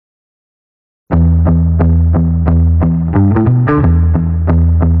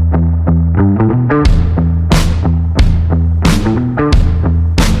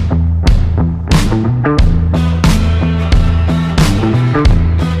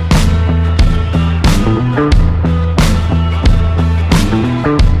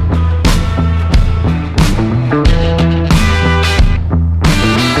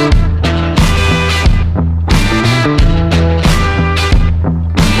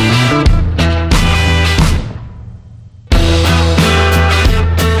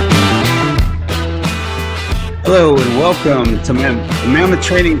welcome to Mammoth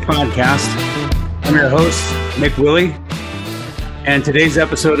Training Podcast. I'm your host, Nick Willie, and today's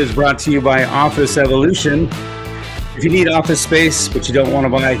episode is brought to you by Office Evolution. If you need office space, but you don't want to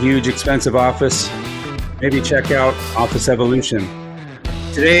buy a huge, expensive office, maybe check out Office Evolution.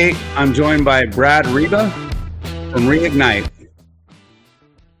 Today, I'm joined by Brad Ryba from Ryignite.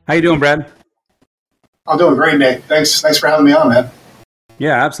 How you doing, Brad? I'm doing great, Nick. Thanks for having me on, man.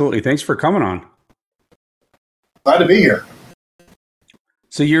 Yeah, absolutely. Thanks for coming on. Glad to be here.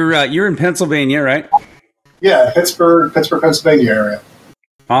 So you're in Pennsylvania, right? Yeah, Pittsburgh, Pennsylvania area.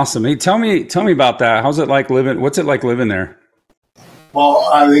 Awesome. Hey, tell me about that. What's it like living there? Well,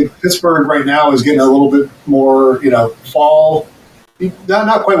 I think Pittsburgh right now is getting a little bit more, fall.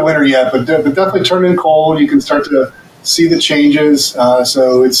 Not quite winter yet, but definitely turning cold. You can start to see the changes.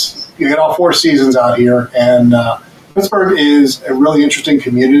 So you get all four seasons out here, and Pittsburgh is a really interesting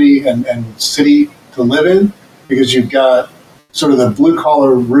community and city to live in because you've got sort of the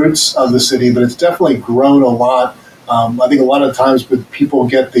blue-collar roots of the city, but it's definitely grown a lot. I think a lot of times when people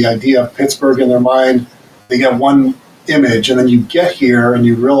get the idea of Pittsburgh in their mind, they get one image, and then you get here and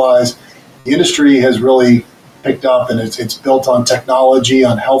you realize the industry has really picked up, and it's built on technology,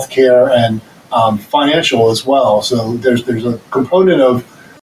 on healthcare, and financial as well. So there's a component of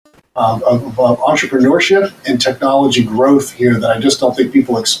entrepreneurship and technology growth here that I just don't think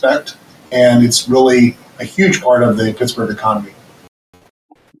people expect, and it's really a huge part of the Pittsburgh economy.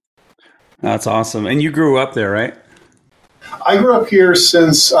 That's awesome. And you grew up there, right? I grew up here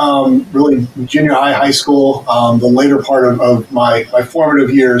since really junior high school, the later part of my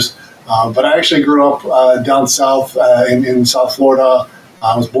formative years. But I actually grew up down south in South Florida.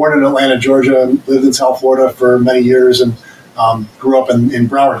 I was born in Atlanta, Georgia, lived in South Florida for many years, and grew up in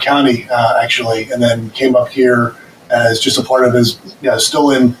Broward County, actually, and then came up here as just a part of still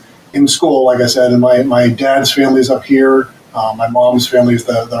in school, like I said. And my dad's family is up here. My mom's family is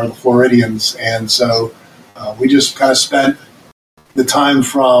the Floridians. And so we just kind of spent the time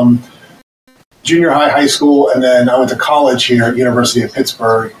from junior high school, and then I went to college here at University of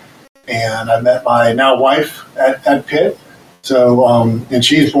Pittsburgh. And I met my now wife at Pitt. So, and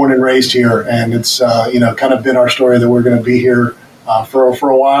she's born and raised here, and it's kind of been our story that we're going to be here for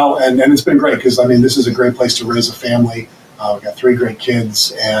a while, and it's been great because this is a great place to raise a family. We've got 3 great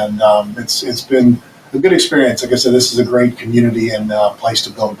kids, and it's been a good experience. Like I said, this is a great community and place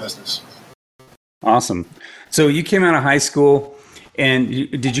to build a business. Awesome. So you came out of high school, and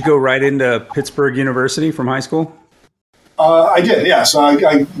did you go right into Pittsburgh University from high school? I did, yeah. So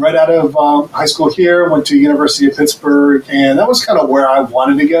I right out of high school here, went to University of Pittsburgh, and that was kind of where I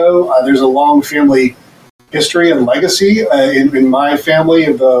wanted to go. There's a long family history and legacy in my family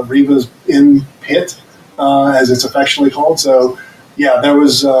of the Rybas in Pitt, as it's affectionately called. So, yeah, there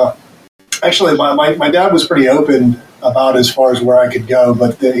was actually my dad was pretty open about as far as where I could go,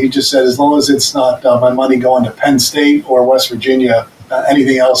 but he just said as long as it's not my money going to Penn State or West Virginia,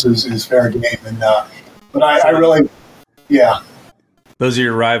 anything else is fair game. And but I really. Yeah. Those are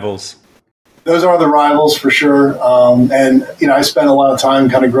your rivals. Those are the rivals for sure. And, I spent a lot of time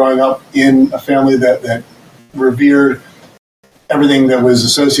kind of growing up in a family that revered everything that was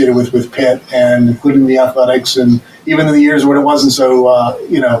associated with Pitt, and including the athletics, and even in the years when it wasn't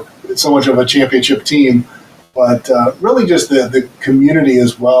so much of a championship team, but really just the community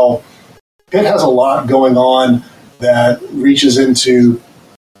as well. Pitt has a lot going on that reaches into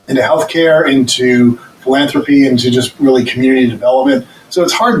healthcare, into philanthropy, and to just really community development. So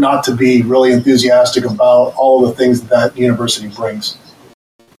it's hard not to be really enthusiastic about all of the things that university brings.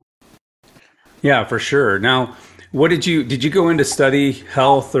 Yeah, for sure. Now, what did you go into study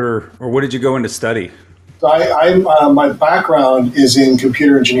health or what did you go into study? So my background is in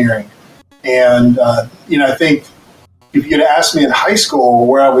computer engineering. And, I think if you had asked me in high school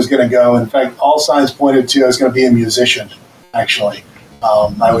where I was going to go, in fact, all signs pointed to I was going to be a musician, actually.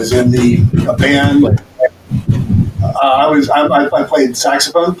 I was in a band. I played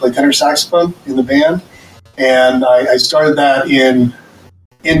tenor saxophone in the band, and I started that in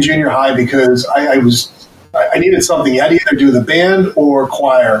junior high because I needed something. You had to either do the band or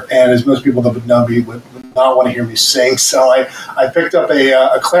choir, and as most people that would know me would not want to hear me sing. So I picked up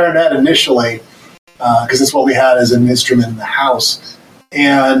a clarinet initially because that's what we had as an instrument in the house,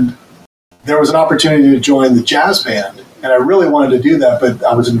 and there was an opportunity to join the jazz band. And I really wanted to do that, but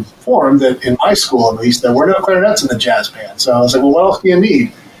I was informed that in my school, at least, there were no clarinets in the jazz band. So I was like, well, what else do you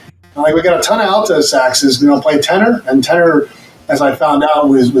need? And we got a ton of alto saxes, play tenor. And tenor, as I found out,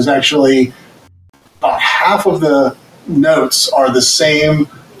 was actually about half of the notes are the same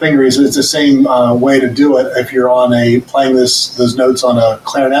fingers. It's the same way to do it if you're playing those notes on a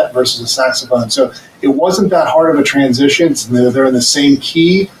clarinet versus a saxophone. So it wasn't that hard of a transition. They're in the same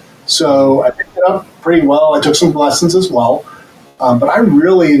key. So I picked it up pretty well. I took some lessons as well. But I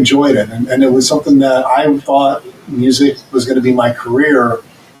really enjoyed it. And it was something that I thought music was going to be my career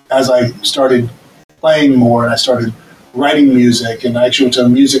as I started playing more and I started writing music. And I actually went to a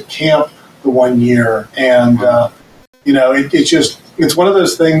music camp the 1 year. And, it's one of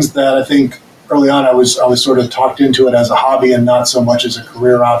those things that I think early on I was sort of talked into it as a hobby and not so much as a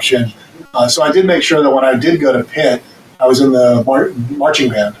career option. So I did make sure that when I did go to Pitt, I was in the marching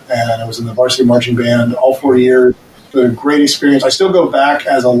band, and I was in the varsity marching band all 4 years. It was a great experience. I still go back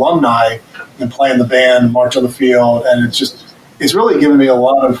as alumni and play in the band, march on the field, and it's really given me a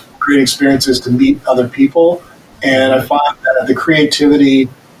lot of great experiences to meet other people. And I find that the creativity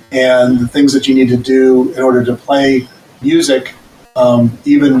and the things that you need to do in order to play music,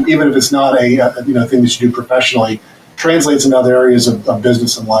 even if it's not a thing that you do professionally, translates in other areas of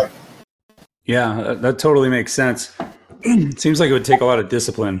business and life. Yeah, that totally makes sense. It seems like it would take a lot of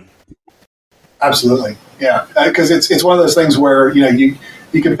discipline. Absolutely, yeah, because it's one of those things where you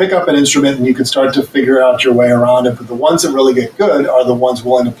can pick up an instrument and you can start to figure out your way around it. But the ones that really get good are the ones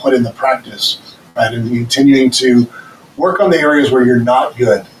willing to put in the practice, right, and continuing to work on the areas where you're not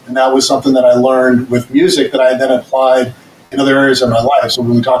good. And that was something that I learned with music that I then applied in other areas of my life. So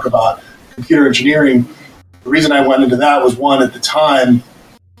when we talk about computer engineering, the reason I went into that was, one, at the time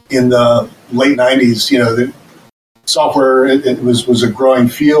in the late 90s, the software it was a growing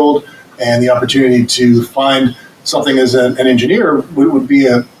field, and the opportunity to find something as an engineer would be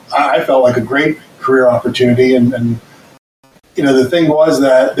I felt like a great career opportunity. And the thing was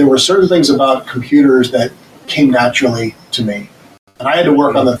that there were certain things about computers that came naturally to me. And I had to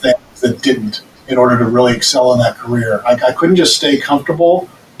work on the things that didn't in order to really excel in that career. I couldn't just stay comfortable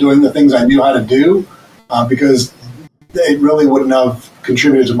doing the things I knew how to do because it really wouldn't have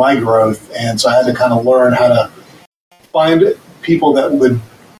contributed to my growth. And so I had to kind of learn how to find people that would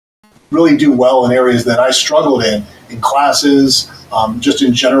really do well in areas that I struggled in classes, just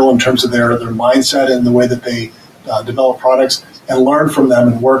in general in terms of their mindset and the way that they develop products, and learn from them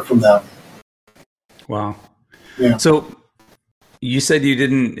and work from them. Wow. Yeah. So you said you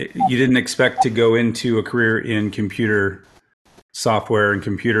didn't expect to go into a career in computer software and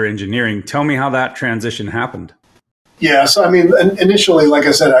computer engineering. Tell me how that transition happened. Yeah, so initially, like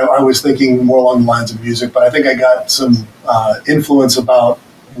I said, I was thinking more along the lines of music, but I think I got some influence about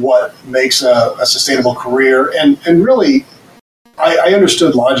what makes a sustainable career. And really, I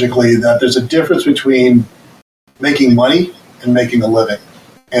understood logically that there's a difference between making money and making a living.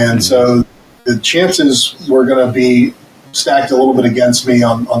 And so the chances were going to be stacked a little bit against me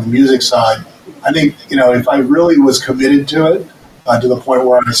on the music side. I think, if I really was committed to it, to the point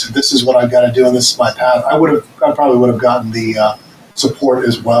where I said, this is what I've got to do and this is my path, I probably would have gotten the support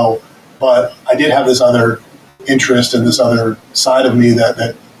as well. But I did have this other interest and this other side of me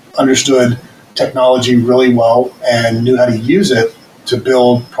that understood technology really well and knew how to use it to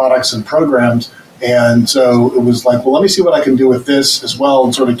build products and programs. And so it was like, well, let me see what I can do with this as well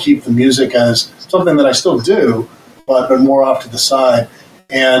and sort of keep the music as something that I still do, but more off to the side.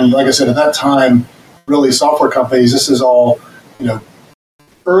 And like I said, at that time, really software companies, this is all,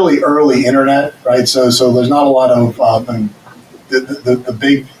 early internet, right? So there's not a lot of the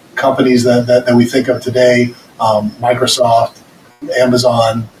big companies that we think of today, Microsoft,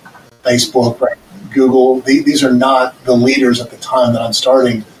 Amazon, Facebook, right? Google. These are not the leaders at the time that I'm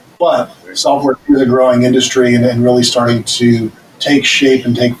starting, but software is a growing industry and really starting to take shape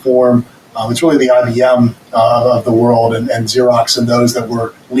and take form. It's really the IBM of the world and Xerox and those that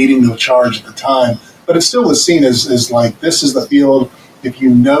were leading the charge at the time. But it still was seen as like, this is the field. If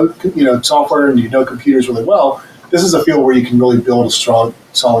you know software and you know computers really well, this is a field where you can really build a strong,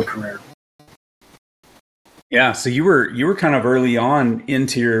 solid career. Yeah, so you were kind of early on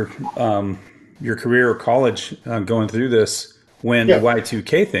into your career or college going through this when the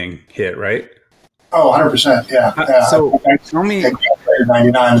Y2K thing hit, right? Oh, 100%. Yeah. So tell me, I graduated in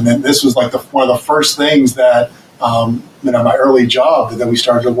 99, and then this was like one of the first things that my early job that we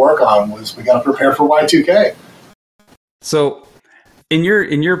started to work on was we got to prepare for Y2K. So in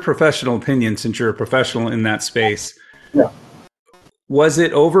your professional opinion, since you're a professional in that space, was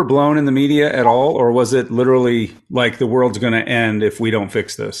it overblown in the media at all, or was it literally like the world's going to end if we don't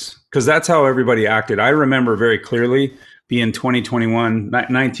fix this? Because that's how everybody acted. I remember very clearly being 2021,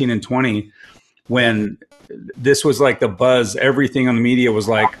 19 and 20, when this was like the buzz. Everything on the media was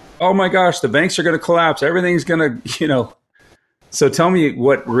like, oh my gosh, the banks are going to collapse. Everything's going to, So tell me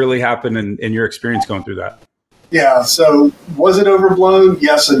what really happened in your experience going through that. Yeah. So was it overblown?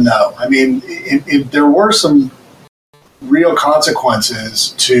 Yes and no. I mean, there were some real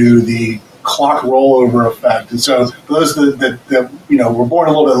consequences to the clock rollover effect. And so for those that were born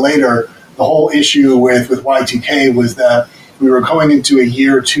a little bit later, the whole issue with Y2K was that we were going into a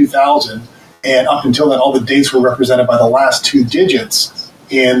year 2000, and up until then, all the dates were represented by the last two digits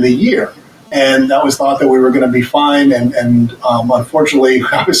in the year. And that was thought that we were going to be fine. And unfortunately,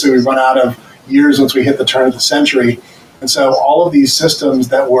 obviously, we run out of years once we hit the turn of the century. And so all of these systems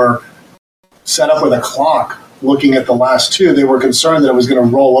that were set up with a clock looking at the last two, they were concerned that it was going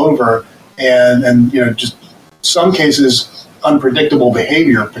to roll over and just some cases unpredictable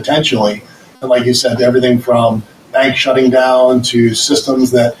behavior potentially. And like you said, everything from banks shutting down to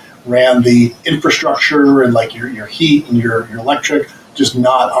systems that ran the infrastructure and like your heat and your electric just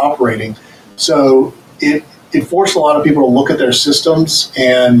not operating. So it forced a lot of people to look at their systems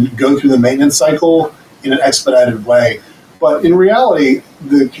and go through the maintenance cycle in an expedited way. But in reality,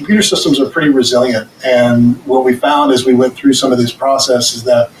 the computer systems are pretty resilient. And what we found as we went through some of this process is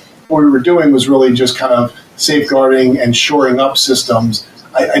that what we were doing was really just kind of safeguarding and shoring up systems.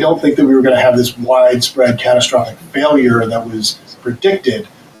 I don't think that we were going to have this widespread catastrophic failure that was predicted,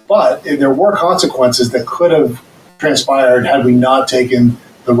 but there were consequences that could have transpired had we not taken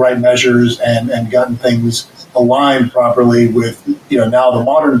the right measures and gotten things aligned properly with now the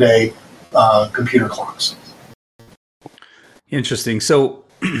modern day computer clocks. Interesting. So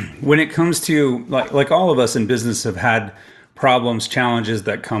when it comes to like all of us in business have had problems, challenges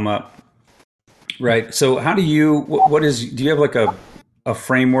that come up, right? So how do you, do you have like a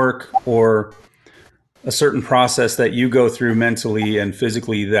framework or a certain process that you go through mentally and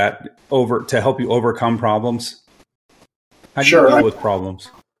physically to help you overcome problems? How do you deal with problems?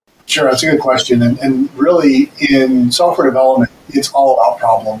 Sure, that's a good question. And really in software development, it's all about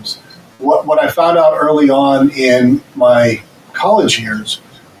problems. What I found out early on in my college years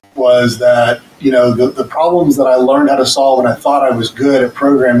was that, the problems that I learned how to solve and I thought I was good at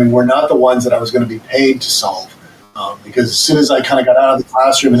programming were not the ones that I was going to be paid to solve. Because as soon as I kind of got out of the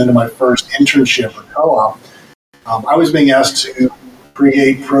classroom and into my first internship or co-op, I was being asked to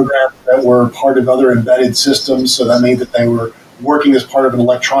create programs that were part of other embedded systems. So that meant that they were working as part of an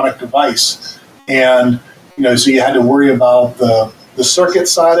electronic device. And, so you had to worry about the circuit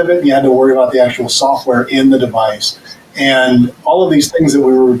side of it, and you had to worry about the actual software in the device. And all of these things that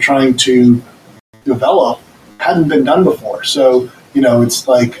we were trying to develop hadn't been done before. So, it's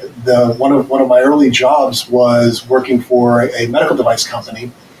like one of my early jobs was working for a medical device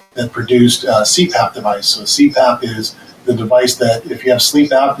company that produced a CPAP device. So CPAP is the device that if you have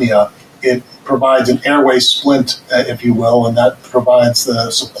sleep apnea, it provides an airway splint, if you will, and that provides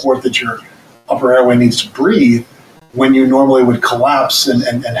the support that your upper airway needs to breathe when you normally would collapse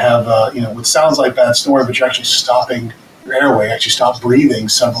and have, what sounds like bad snoring, but you're actually stopping your airway, actually stop breathing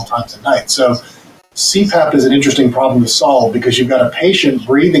several times a night. So CPAP is an interesting problem to solve because you've got a patient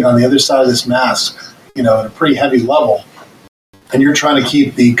breathing on the other side of this mask, at a pretty heavy level, and you're trying to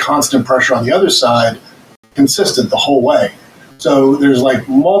keep the constant pressure on the other side consistent the whole way. So there's like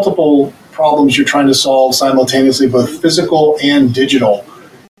multiple problems you're trying to solve simultaneously, both physical and digital.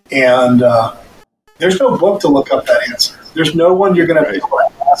 And there's no book to look up that answer. There's no one you're going to be able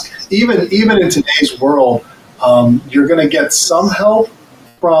to ask. Even in today's world, you're going to get some help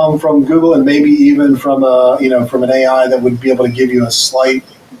from Google and maybe even from an AI that would be able to give you a slight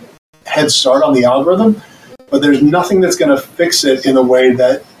head start on the algorithm. But there's nothing that's going to fix it in the way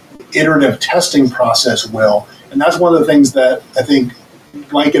that iterative testing process will. And that's one of the things that I think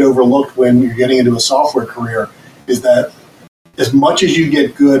might get overlooked when you're getting into a software career is that as much as you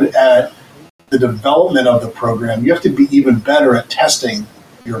get good at the development of the program, you have to be even better at testing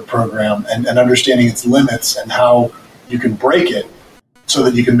your program and understanding its limits and how you can break it so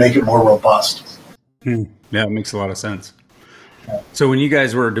that you can make it more robust. Yeah, it makes a lot of sense. So when you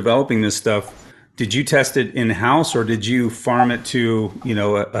guys were developing this stuff, did you test it in-house or did you farm it to,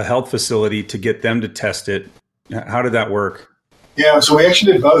 a health facility to get them to test it? How did that work? Yeah, so we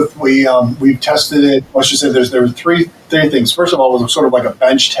actually did both. We tested it. Let's just say there were three things. First of all, it was sort of like a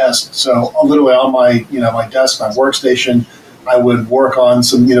bench test. So literally on my my desk, my workstation, I would work on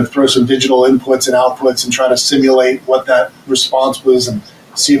some throw some digital inputs and outputs and try to simulate what that response was and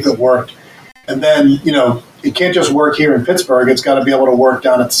see if it worked. And then it can't just work here in Pittsburgh. It's got to be able to work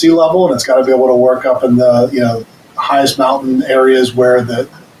down at sea level, and it's got to be able to work up in the highest mountain areas where the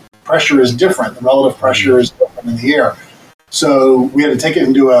pressure is different. The relative pressure is different in the air. So we had to take it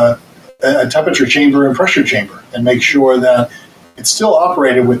into a temperature chamber and pressure chamber and make sure that it still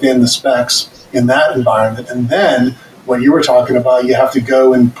operated within the specs in that environment. And then what you were talking about, you have to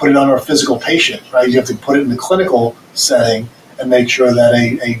go and put it on a physical patient, right? You have to put it in the clinical setting and make sure that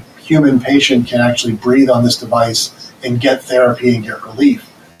a human patient can actually breathe on this device and get therapy and get relief.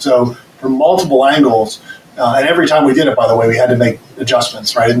 So from multiple angles, and every time we did it, by the way, we had to make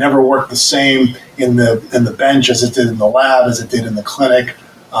adjustments, right? It never worked the same in the bench as it did in the lab, as it did in the clinic.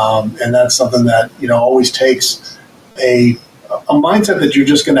 And that's something that, always takes a mindset that you're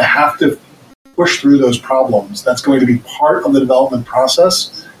just going to have to push through those problems. That's going to be part of the development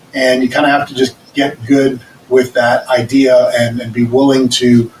process. And you kind of have to just get good with that idea and be willing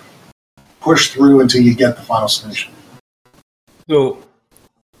to push through until you get the final solution. So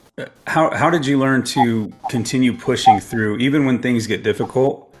how did you learn to continue pushing through, even when things get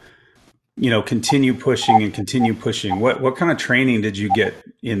difficult, continue pushing and continue pushing? What kind of training did you get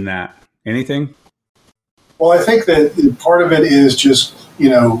in that? Anything? Well, I think that part of it is just,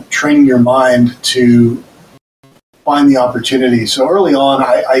 training your mind to find the opportunity. So early on,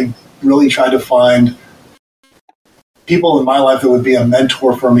 I really tried to find people in my life that would be a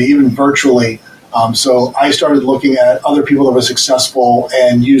mentor for me, even virtually. So I started looking at other people that were successful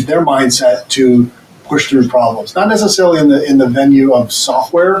and used their mindset to push through problems. Not necessarily in the venue of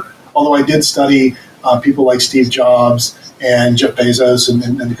software, although I did study people like Steve Jobs and Jeff Bezos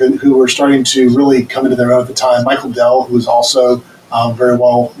and who were starting to really come into their own at the time. Michael Dell, who was also very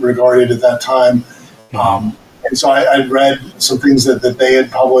well regarded at that time. And so I read some things that they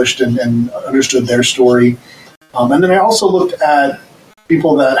had published and understood their story. And then I also looked at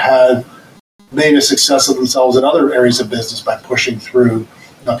people that had made a success of themselves in other areas of business by pushing through.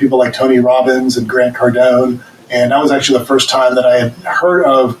 People like Tony Robbins and Grant Cardone. And that was actually the first time that I had heard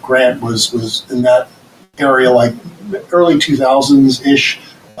of Grant was in that area, like early 2000s-ish,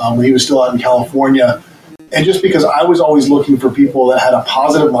 when he was still out in California. And just because I was always looking for people that had a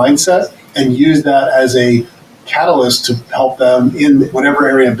positive mindset and used that as a catalyst to help them in whatever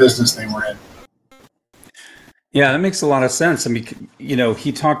area of business they were in. Yeah, that makes a lot of sense. I mean,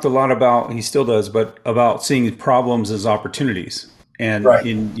 he talked a lot about, he still does, but about seeing problems as opportunities. And right.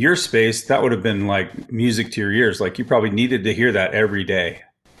 In your space, that would have been like music to your ears. Like you probably needed to hear that every day.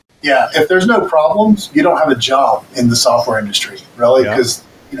 Yeah, if there's no problems, you don't have a job in the software industry, really, because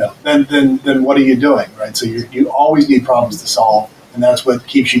then what are you doing, right? So you always need problems to solve, and that's what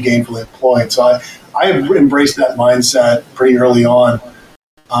keeps you gainfully employed. So I embraced that mindset pretty early on.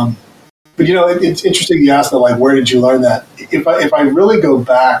 But it's interesting you asked that, like, where did you learn that? If I really go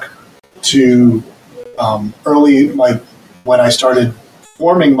back to early, like when I started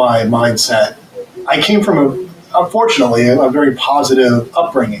forming my mindset, I came from unfortunately a very positive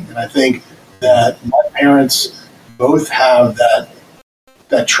upbringing, and I think that my parents both have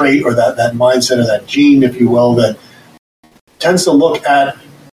that trait or that mindset or that gene, if you will, that tends to look at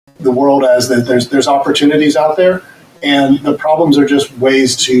the world as that there's opportunities out there. And the problems are just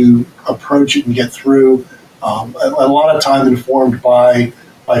ways to approach it and get through. A lot of time informed by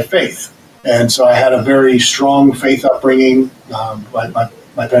faith. And so I had a very strong faith upbringing.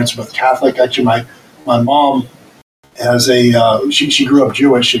 My parents were both Catholic. Actually, my mom has she grew up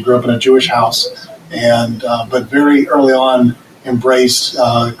Jewish. She grew up in a Jewish house, and but very early on embraced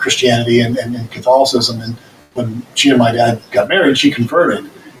Christianity and Catholicism. And when she and my dad got married, she converted.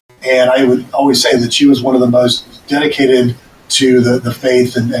 And I would always say that she was one of the most dedicated to the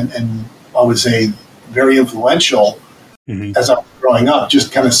faith and I would say very influential as I was growing up,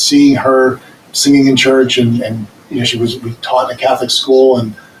 just kind of seeing her singing in church and we taught in a Catholic school.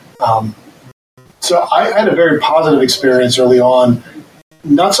 And so I had a very positive experience early on,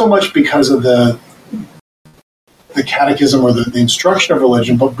 not so much because of the catechism or the instruction of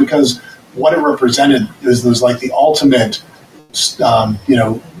religion, but because what it represented was like the ultimate,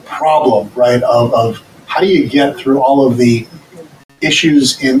 problem, right? Of how do you get through all of the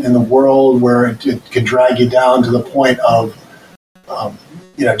issues in the world where it can drag you down to the point of,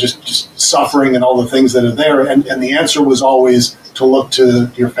 just suffering and all the things that are there. And the answer was always to look to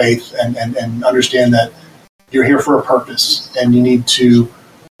your faith and understand that you're here for a purpose and you need to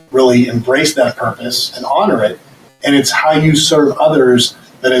really embrace that purpose and honor it. And it's how you serve others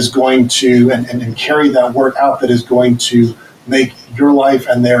that is going to, and carry that work out that is going to make your life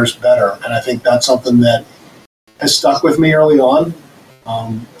and theirs better. And I think that's something that has stuck with me early on.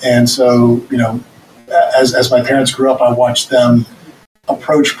 And so, as my parents grew up, I watched them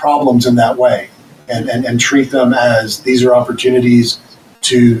approach problems in that way and treat them as these are opportunities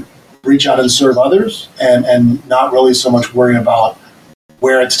to reach out and serve others and not really so much worry about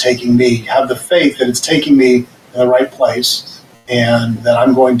where it's taking me. Have the faith that it's taking me in the right place and that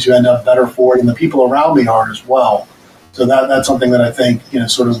I'm going to end up better for it, and the people around me are as well. So that's something that I think,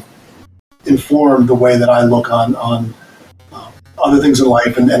 sort of informed the way that I look on other things in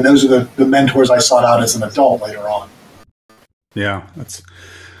life, and those are the mentors I sought out as an adult later on. Yeah, that's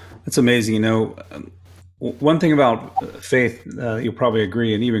amazing. One thing about faith, you'll probably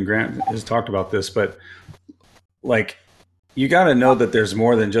agree, and even Grant has talked about this, but like, you got to know that there's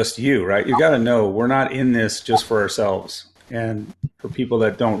more than just you, right? You got to know we're not in this just for ourselves. And for people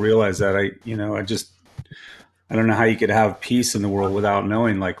that don't realize that, I don't know how you could have peace in the world without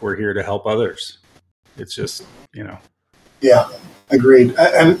knowing like we're here to help others. It's just, Yeah, agreed.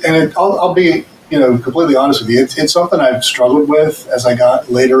 And I'll be, completely honest with you. It's something I've struggled with as I got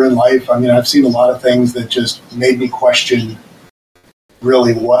later in life. I mean, I've seen a lot of things that just made me question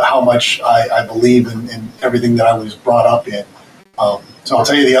really how much I believe in everything that I was brought up in. So I'll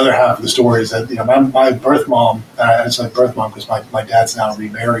tell you the other half of the story is that, my birth mom, I said birth mom because my dad's now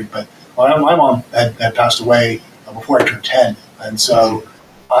remarried, but my mom had passed away before I turned 10. And so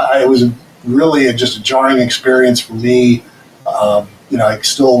it was really just a jarring experience for me. I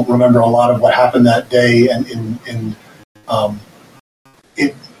still remember a lot of what happened that day, and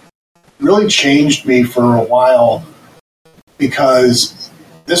it really changed me for a while, because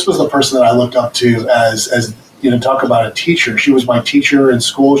this was the person that I looked up to as talk about a teacher. She was my teacher in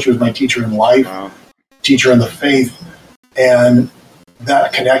school. She was my teacher in life, wow. Teacher in the faith. And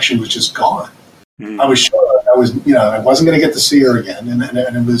that connection was just gone. I was sure I wasn't going to get to see her again. And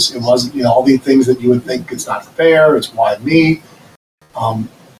it wasn't, all these things that you would think it's not fair. It's why me. And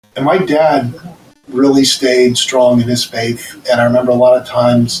my dad really stayed strong in his faith. And I remember a lot of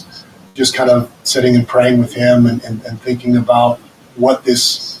times just kind of sitting and praying with him and thinking about what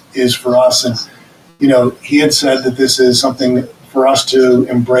this is for us. And, he had said that this is something for us to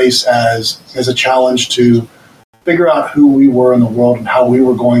embrace as a challenge to figure out who we were in the world and how we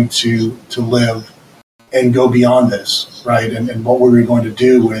were going to live and go beyond this, right? And what we were going to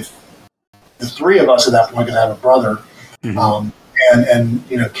do with the three of us at that point, because I have a brother, and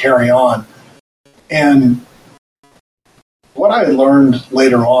carry on. And what I learned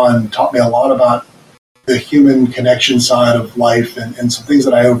later on taught me a lot about the human connection side of life and some things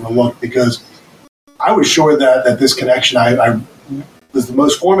that I overlooked, because I was sure that this connection I was the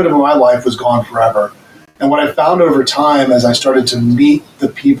most formative of my life was gone forever. And what I found over time as I started to meet the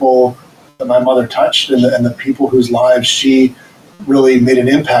people that my mother touched and the people whose lives she really made an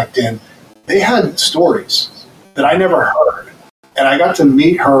impact in, they had stories that I never heard. And I got to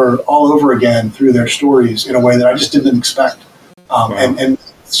meet her all over again through their stories in a way that I just didn't expect. Wow. And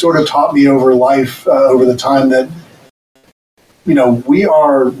sort of taught me over life, over the time that, we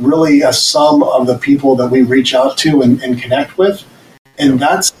are really a sum of the people that we reach out to and connect with. And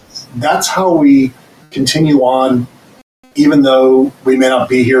that's how we continue on, even though we may not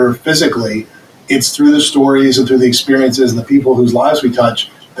be here physically. It's through the stories and through the experiences and the people whose lives we touch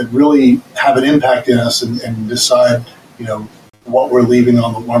that really have an impact in us and decide, what we're leaving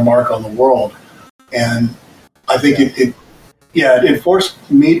on our mark on the world. And I think it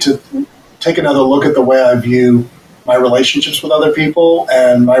forced me to take another look at the way I view my relationships with other people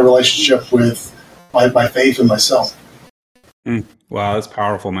and my relationship with my faith and myself. Wow, that's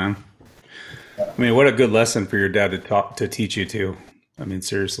powerful, man. I mean, what a good lesson for your dad to teach you too. I mean,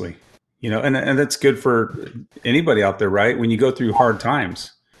 seriously, and that's good for anybody out there, right? When you go through hard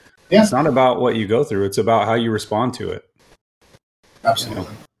times, it's not about what you go through; it's about how you respond to it.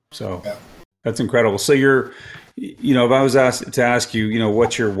 Absolutely. So that's incredible. So if I was asked to ask you,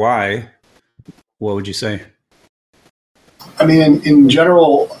 what's your why? What would you say? I mean, in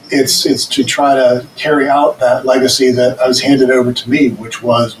general, it's to try to carry out that legacy that was handed over to me, which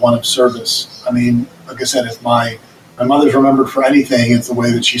was one of service. I mean, like I said, if my mother's remembered for anything, it's the way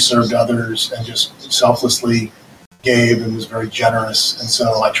that she served others and just selflessly gave and was very generous. And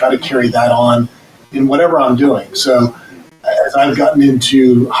so I try to carry that on in whatever I'm doing. So as I've gotten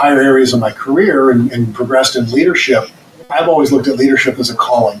into higher areas of my career and progressed in leadership, I've always looked at leadership as a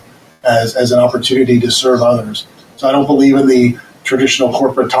calling, as an opportunity to serve others. So I don't believe in the traditional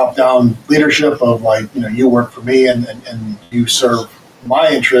corporate top-down leadership of you work for me and you serve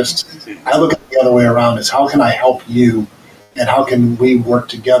my interests. I look at it the other way around, is how can I help you and how can we work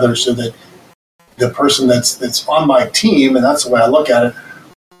together so that the person that's on my team, and that's the way I look at it,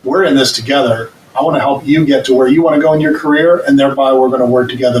 we're in this together. I want to help you get to where you want to go in your career, and thereby we're going to work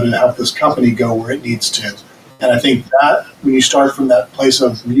together to help this company go where it needs to. And I think that when you start from that place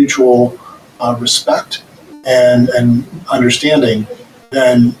of mutual respect and understanding,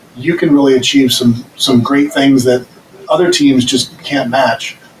 then you can really achieve some great things that other teams just can't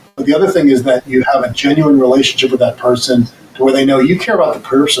match. But the other thing is that you have a genuine relationship with that person to where they know you care about the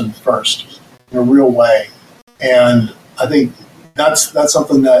person first in a real way. And I think that's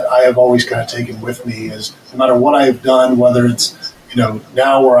something that I have always kind of taken with me is no matter what I've done, whether it's,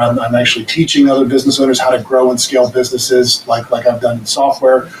 now where I'm actually teaching other business owners how to grow and scale businesses like I've done in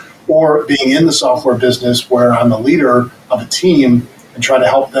software, or being in the software business where I'm a leader of a team and try to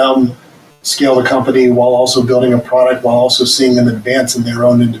help them scale the company while also building a product, while also seeing them advance in their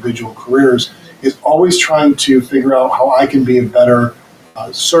own individual careers, is always trying to figure out how I can be a better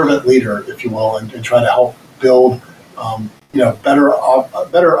servant leader, if you will, and try to help build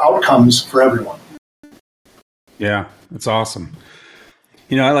better outcomes for everyone. Yeah, that's awesome.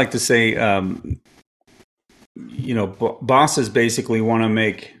 I like to say, bosses basically want to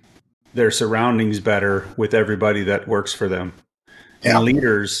make their surroundings better with everybody that works for them. And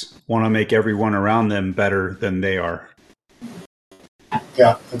leaders want to make everyone around them better than they are.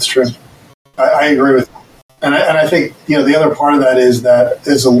 Yeah, that's true. I agree with you. And I think, the other part of that is that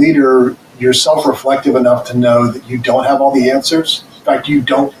as a leader, you're self-reflective enough to know that you don't have all the answers. In fact, you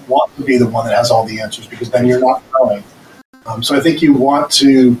don't want to be the one that has all the answers because then you're not growing. So I think you want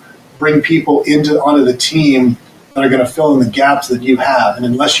to bring people onto the team that are going to fill in the gaps that you have. And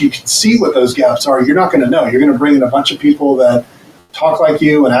unless you can see what those gaps are, you're not going to know. You're going to bring in a bunch of people that talk like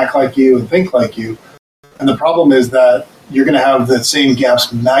you and act like you and think like you. And the problem is that you're going to have the same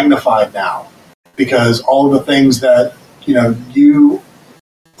gaps magnified now because all of the things that, you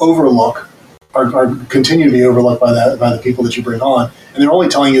overlook are continue to be overlooked by the people that you bring on. And they're only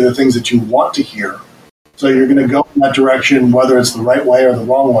telling you the things that you want to hear. So you're going to go in that direction, whether it's the right way or the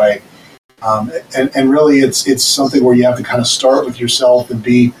wrong way. And really, it's something where you have to kind of start with yourself and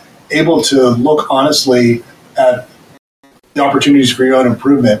be able to look honestly at the opportunities for your own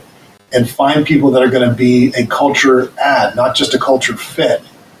improvement and find people that are going to be a culture add, not just a culture fit,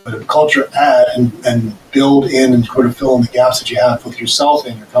 but a culture add and build in and sort of fill in the gaps that you have with yourself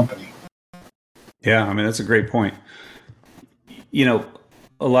and your company. Yeah, that's a great point.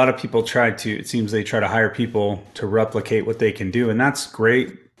 A lot of people try to hire people to replicate what they can do. And that's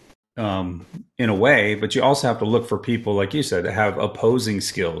great in a way, but you also have to look for people, like you said, that have opposing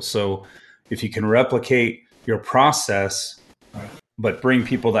skills. So if you can replicate your process, but bring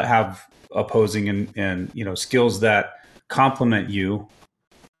people that have opposing and skills that complement you,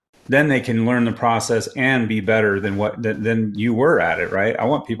 then they can learn the process and be better than you were at it, right? I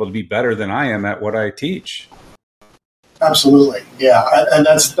want people to be better than I am at what I teach. Absolutely, yeah, and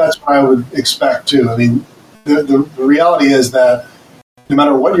that's what I would expect too. The reality is that no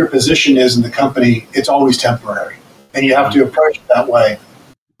matter what your position is in the company, it's always temporary, and you have to approach it that way.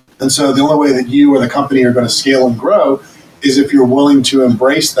 And so the only way that you or the company are going to scale and grow is if you're willing to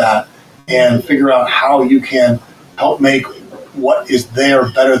embrace that and figure out how you can help make what is there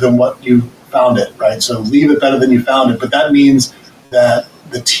better than what you found it, right? So leave it better than you found it, but that means that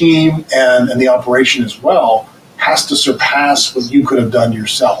the team and the operation as well has to surpass what you could have done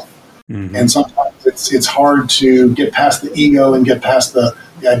yourself. Mm-hmm. And sometimes it's hard to get past the ego and get past the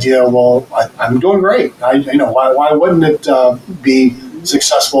idea, well, I'm doing great. Why wouldn't it be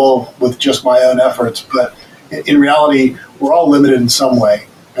successful with just my own efforts? But in reality, we're all limited in some way,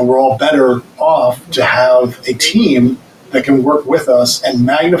 and we're all better off to have a team that can work with us and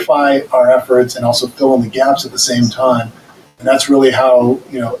magnify our efforts and also fill in the gaps at the same time. And that's really how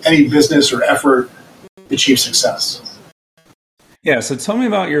any business or effort achieves success. Yeah. So tell me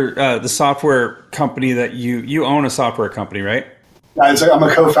about your the software company that you own. A software company, right? I'm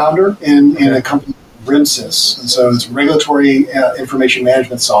a co-founder in a company, Rimsys, and so it's regulatory information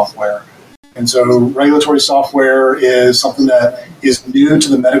management software. And so regulatory software is something that is new to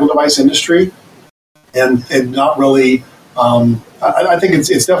the medical device industry, and not really. I think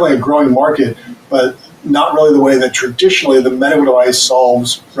it's definitely a growing market, but not really the way that traditionally the medical device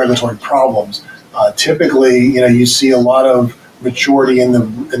solves regulatory problems. Typically, you see a lot of maturity in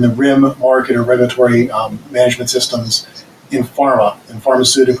the RIM market or regulatory management systems in pharma and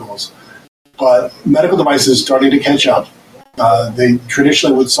pharmaceuticals. But medical devices starting to catch up. They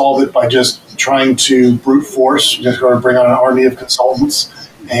traditionally would solve it by just trying to brute force, just going to bring on an army of consultants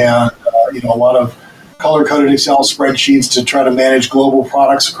and a lot of color-coded Excel spreadsheets to try to manage global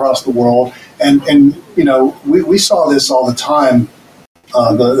products across the world. And we saw this all the time.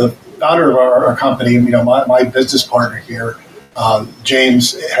 The founder of our company, my business partner here,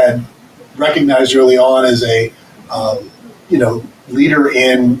 James, had recognized early on as a leader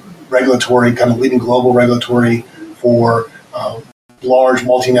in regulatory, kind of leading global regulatory for large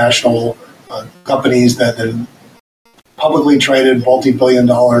multinational companies that publicly traded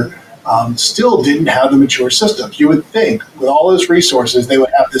multi-billion-dollar. Still didn't have the mature systems. You would think with all those resources they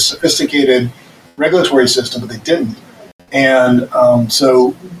would have this sophisticated regulatory system, but they didn't. And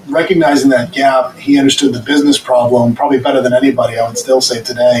so recognizing that gap, he understood the business problem probably better than anybody. I would still say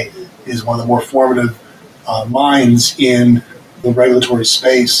today is one of the more formative minds in the regulatory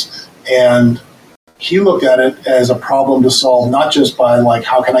space. And he looked at it as a problem to solve, not just by like,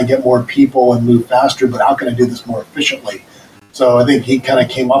 how can I get more people and move faster, but how can I do this more efficiently? So I think he kind of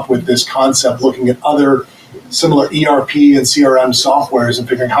came up with this concept, looking at other similar ERP and CRM softwares and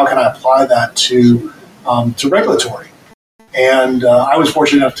figuring how can I apply that to regulatory. And I was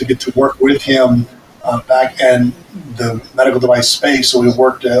fortunate enough to get to work with him back in the medical device space. So we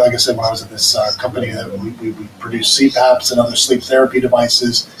worked, like I said, when I was at this company that we produced CPAPs and other sleep therapy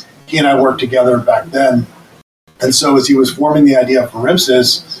devices. He and I worked together back then. And so as he was forming the idea for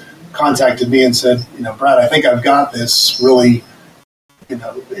Rimsys, contacted me and said, Brad, I think I've got this really,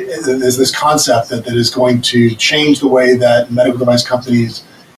 there's this concept that is going to change the way that medical device companies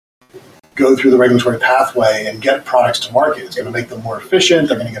go through the regulatory pathway and get products to market. It's going to make them more efficient.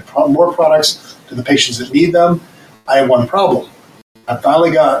 They're going to get more products to the patients that need them. I have one problem. I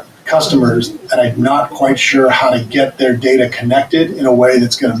finally got customers and I'm not quite sure how to get their data connected in a way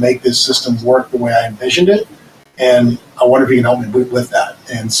that's going to make this system work the way I envisioned it. And I wonder if you can help me with that.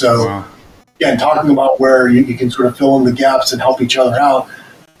 And so, again, talking about where you can sort of fill in the gaps and help each other out,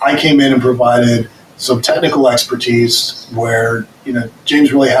 I came in and provided some technical expertise where,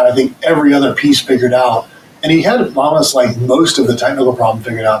 James really had, I think, every other piece figured out. And he had almost like most of the technical problem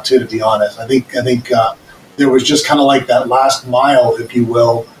figured out too, to be honest. I think there was just kind of like that last mile, if you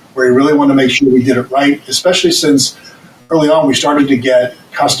will, where he really wanted to make sure we did it right, especially since early on we started to get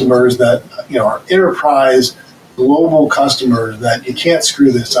customers that, are enterprise global customers that you can't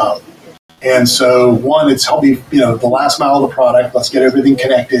screw this up. And so one, it's helped me, the last mile of the product, let's get everything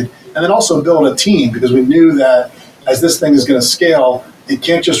connected, and then also build a team, because we knew that as this thing is going to scale, it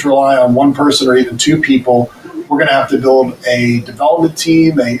can't just rely on one person or even two people. We're going to have to build a development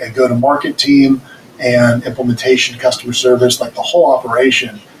team, a go-to-market team, and implementation, customer service, like the whole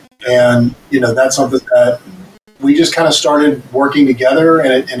operation. And, that's something that we just kind of started working together,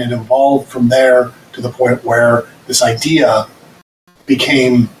 and it evolved from there to the point where this idea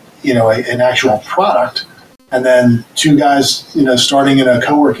became, an actual product. And then two guys, starting in a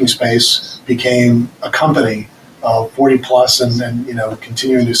co-working space became a company of 40 plus and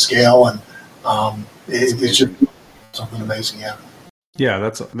continuing to scale. And it's just something amazing. Yeah. Yeah.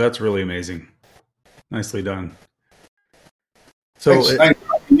 That's really amazing. Nicely done. So again,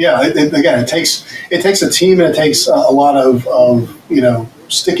 it takes a team, and it takes a lot of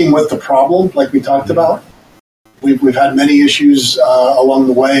sticking with the problem, like we talked about. We've had many issues along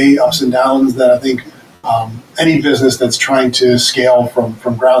the way, ups and downs, that I think any business that's trying to scale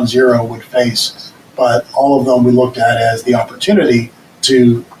from ground zero would face. But all of them we looked at as the opportunity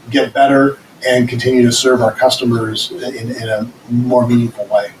to get better and continue to serve our customers in a more meaningful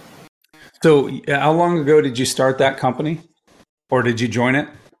way. So how long ago did you start that company? Or did you join it?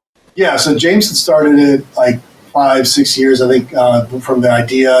 Yeah, so James had started it like 5-6 years, I think, from the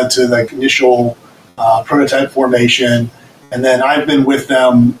idea to the initial prototype formation. And then I've been with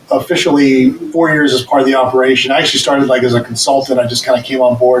them officially 4 years as part of the operation. I actually started like as a consultant. I just kind of came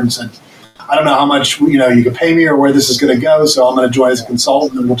on board and said, I don't know how much you can pay me or where this is going to go, so I'm going to join as a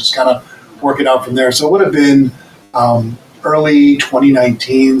consultant, and we'll just kind of work it out from there. So it would have been early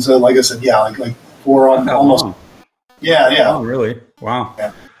 2019. So like I said, like almost. Long. Yeah. Oh, really? Wow.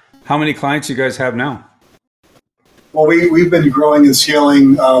 Yeah. How many clients you guys have now? Well, we've been growing and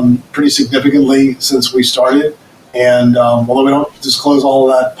scaling pretty significantly since we started. And although we don't disclose all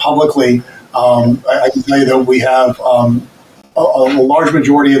of that publicly, I can tell you that we have a large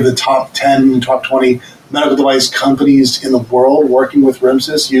majority of the top 10, top 20 medical device companies in the world working with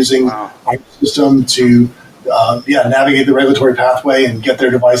Rimsys, using our system to navigate the regulatory pathway and get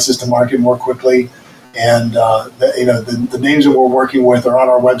their devices to market more quickly. And the names that we're working with are on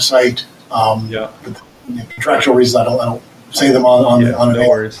our website. But the contractual reasons I don't say them on no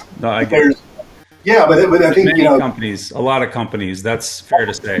worries. No, I get it. Yeah, but I think many companies, a lot of companies. That's fair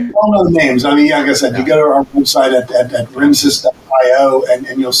to say. I don't know the names. I mean, like I said, you go to our website at rimsys.io,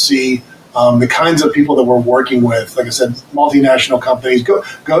 and you'll see the kinds of people that we're working with. Like I said, multinational companies. Go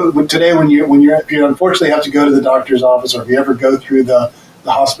today if you unfortunately have to go to the doctor's office, or if you ever go through the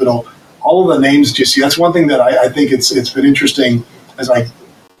hospital, all of the names that you see. That's one thing that I think it's been interesting as I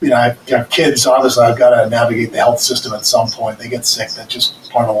have kids. So obviously, I've got to navigate the health system at some point. They get sick. That's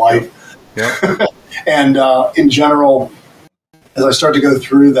just part of life. Yeah. And in general, as I start to go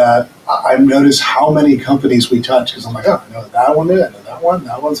through that, I've noticed how many companies we touch, because I'm like, oh, I know that one, I know that one.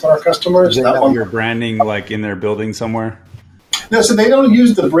 That one's our customers. Is that one your branding like in their building somewhere? No, so they don't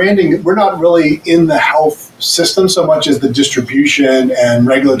use the branding. We're not really in the health system so much as the distribution and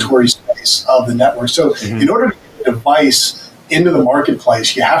regulatory space of the network. So in order to get a device into the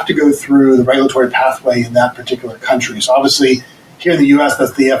marketplace, you have to go through the regulatory pathway in that particular country. So obviously here in the US,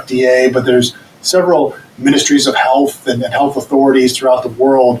 that's the FDA, but there's several ministries of health and health authorities throughout the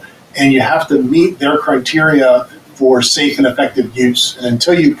world, and you have to meet their criteria for safe and effective use. And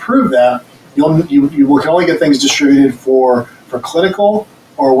until you prove that, you can only get things distributed for clinical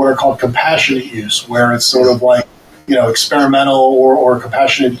or what are called compassionate use, where it's sort of like, experimental or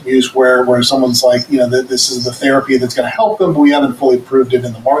compassionate use where someone's like, this is the therapy that's going to help them, but we haven't fully proved it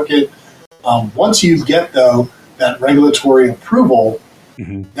in the market. Once you get, though, that regulatory approval,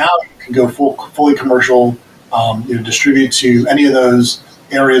 now you can go fully commercial, distribute to any of those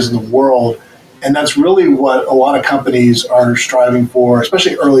areas in the world. And that's really what a lot of companies are striving for,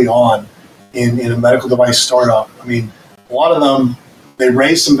 especially early on in a medical device startup. I mean, a lot of them, they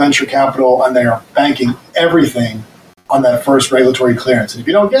raise some venture capital and they are banking everything on that first regulatory clearance. And if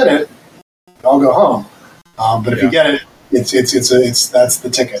you don't get it, I'll go home. But if you get it, that's the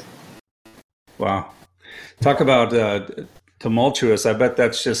ticket. Wow. Talk about tumultuous. I bet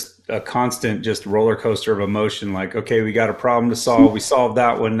that's just a constant, just roller coaster of emotion. Like, okay, we got a problem to solve. We solved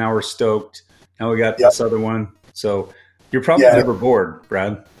that one. Now we're stoked. Now we got this other one. So you're probably never bored,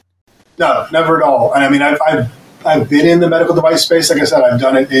 Brad. No, never at all. And I mean, I've been in the medical device space. Like I said, I've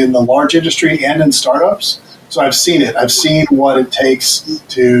done it in the large industry and in startups. So I've seen it. I've seen what it takes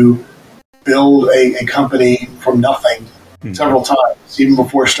to build a company from nothing several times, even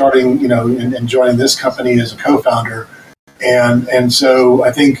before starting, and joining this company as a co-founder. And so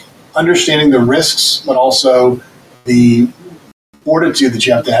I think understanding the risks, but also the fortitude that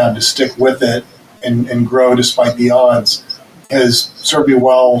you have to stick with it and grow despite the odds has served me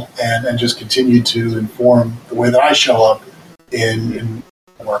well and just continued to inform the way that I show up in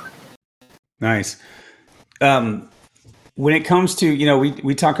work. Nice. When it comes to,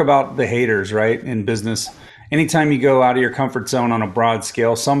 we talk about the haters, right? In business, anytime you go out of your comfort zone on a broad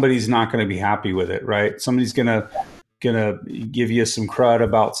scale, somebody's not going to be happy with it, right? Somebody's going to give you some crud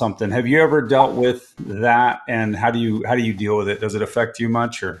about something. Have you ever dealt with that? And how do you deal with it? Does it affect you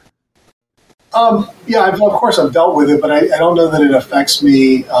much or? Yeah, of course I've dealt with it, but I don't know that it affects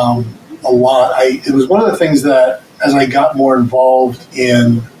me a lot. It was one of the things that as I got more involved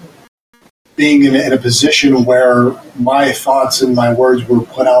in being in a position where my thoughts and my words were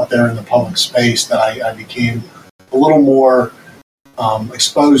put out there in the public space, that I became a little more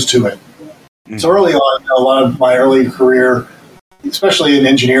exposed to it. So early on, a lot of my early career, especially in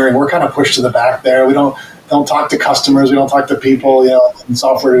engineering, we're kind of pushed to the back there. We don't talk to customers. We don't talk to people, in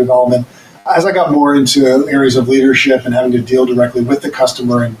software development. As I got more into areas of leadership and having to deal directly with the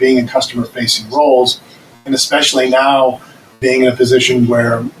customer and being in customer-facing roles, and especially now being in a position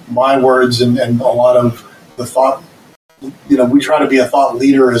where my words and a lot of the thought, we try to be a thought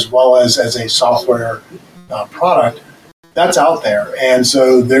leader as well as a software product, that's out there. And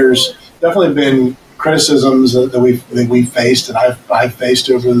so there's definitely been criticisms that we've faced and I've faced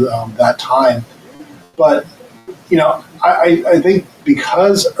over that time. But, I think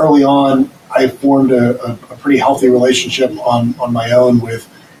because early on I formed a pretty healthy relationship on my own with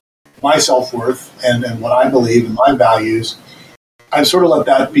my self-worth and what I believe and my values, I've sort of let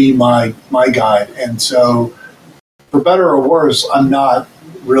that be my guide. And so for better or worse, I'm not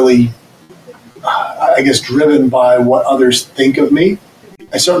really, driven by what others think of me.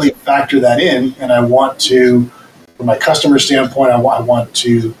 I certainly factor that in, and I want to, from my customer standpoint, I want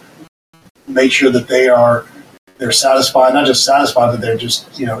to make sure that they're satisfied, not just satisfied, but they're just,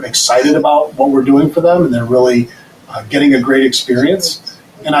 excited about what we're doing for them, and they're really getting a great experience.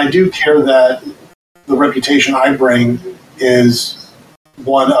 And I do care that the reputation I bring is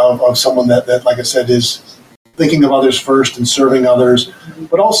one of someone that, like I said, is thinking of others first and serving others,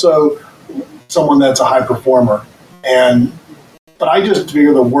 but also someone that's a high performer. But I just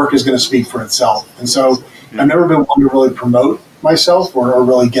figure the work is going to speak for itself. And so I've never been one to really promote myself or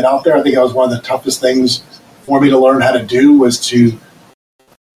really get out there. I think that was one of the toughest things for me to learn how to do, was to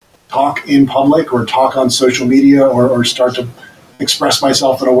talk in public or talk on social media or start to express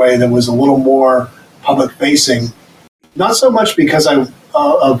myself in a way that was a little more public facing. Not so much because of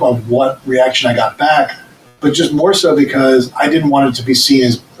what reaction I got back, but just more so because I didn't want it to be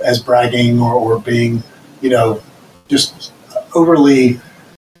seen as bragging or being, just overly,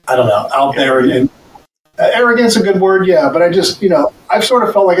 out there. And arrogance is a good word, yeah. But I just, I've sort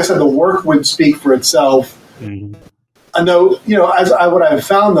of felt, like I said, the work would speak for itself. Mm-hmm. I know, what I've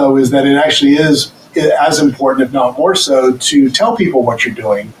found, though, is that it actually is as important, if not more so, to tell people what you're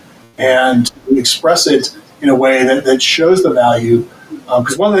doing and to express it in a way that shows the value.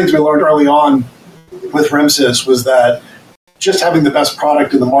 Because one of the things we learned early on with Rimsys was that just having the best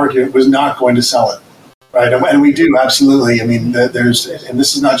product in the market was not going to sell it, right? And we do, absolutely. I mean, and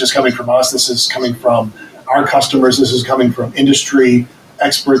this is not just coming from us, this is coming from our customers, this is coming from industry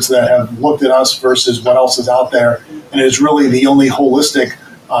experts that have looked at us versus what else is out there. And it's really the only holistic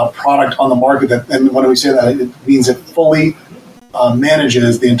product on the market that, and when we say that, it means it fully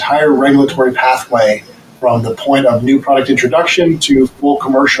manages the entire regulatory pathway from the point of new product introduction to full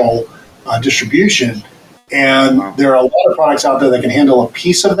commercial distribution. And there are a lot of products out there that can handle a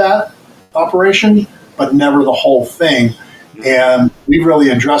piece of that operation, but never the whole thing. And we really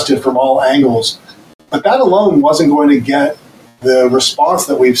addressed it from all angles. But that alone wasn't going to get the response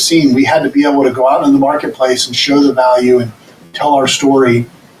that we've seen. We had to be able to go out in the marketplace and show the value and tell our story.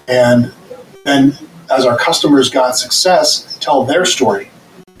 And then as our customers got success, tell their story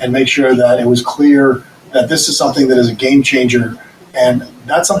and make sure that it was clear that this is something that is a game changer. And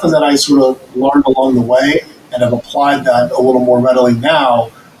that's something that I sort of learned along the way and have applied that a little more readily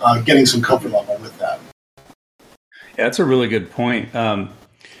now, getting some comfort level with that. Yeah, that's a really good point.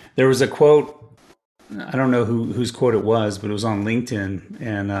 There was a quote, I don't know whose quote it was, but it was on LinkedIn,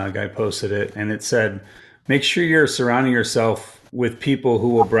 and a guy posted it, and it said, make sure you're surrounding yourself with people who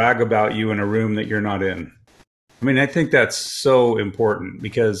will brag about you in a room that you're not in. I mean, I think that's so important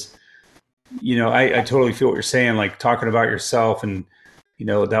because, I totally feel what you're saying, like talking about yourself, and,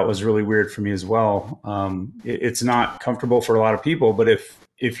 that was really weird for me as well. It's not comfortable for a lot of people, but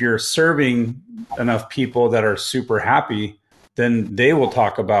if you're serving enough people that are super happy, then they will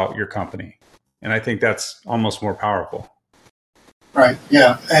talk about your company. And I think that's almost more powerful. Right.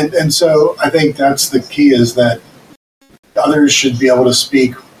 Yeah. And so I think that's the key, is that others should be able to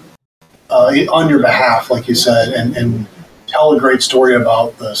speak on your behalf, like you said, and tell a great story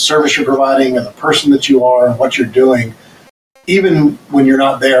about the service you're providing and the person that you are and what you're doing, even when you're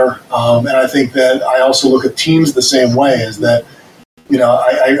not there. And I think that I also look at teams the same way, is that,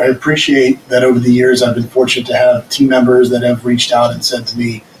 I appreciate that over the years I've been fortunate to have team members that have reached out and said to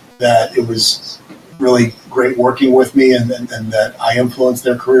me that it was really great working with me and that I influenced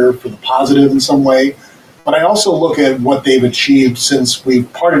their career for the positive in some way. But I also look at what they've achieved since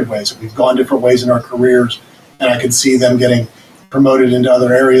we've parted ways. We've gone different ways in our careers, and I can see them getting promoted into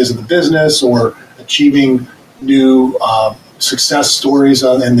other areas of the business or achieving new success stories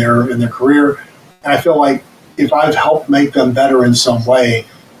in their career. And I feel like if I've helped make them better in some way,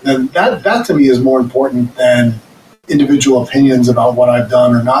 then that to me is more important than individual opinions about what I've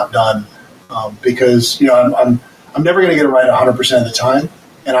done or not done, because I'm never going to get it right 100% of the time,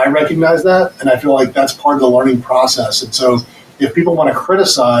 and I recognize that, and I feel like that's part of the learning process. And so, if people want to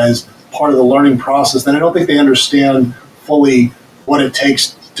criticize part of the learning process, then I don't think they understand fully what it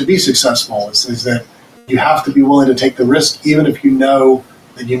takes to be successful. Is that you have to be willing to take the risk, even if you know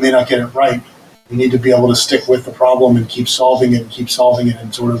that you may not get it right. You need to be able to stick with the problem and keep solving it,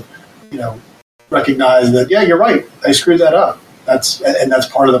 and sort of, recognize that, yeah, you're right, I screwed that up. That's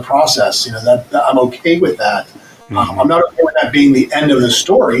part of the process. That I'm okay with that. Mm-hmm. I'm not okay with that being the end of the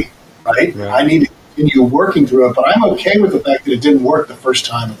story, right? I need to continue working through it, but I'm okay with the fact that it didn't work the first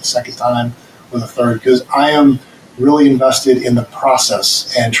time or the second time or the third, because I am really invested in the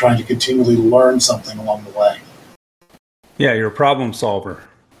process and trying to continually learn something along the way. Yeah, you're a problem solver.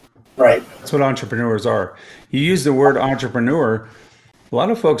 Right. That's what entrepreneurs are. You use the word entrepreneur. A lot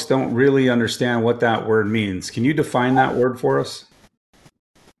of folks don't really understand what that word means. Can you define that word for us?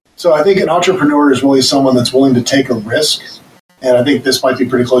 So I think an entrepreneur is really someone that's willing to take a risk. And I think this might be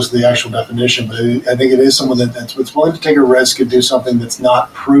pretty close to the actual definition, but I think it is someone that's willing to take a risk and do something that's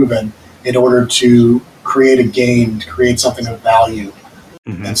not proven in order to create a gain, to create something of value.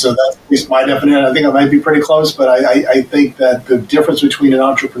 Mm-hmm. And so that's at least my definition. I think I might be pretty close, but I think that the difference between an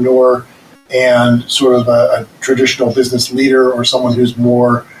entrepreneur and sort of a traditional business leader, or someone who's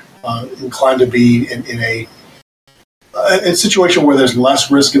more inclined to be in a situation where there's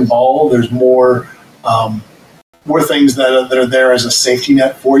less risk involved, there's more things that are there as a safety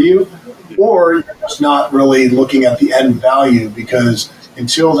net for you, or you're just not really looking at the end value, because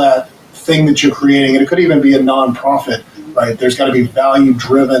until that thing that you're creating, and it could even be a nonprofit, right? There's got to be value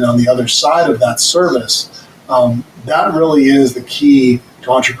driven on the other side of that service. That really is the key to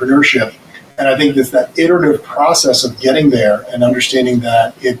entrepreneurship. And I think it's that iterative process of getting there and understanding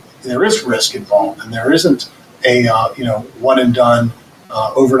that there is risk involved, and there isn't a one and done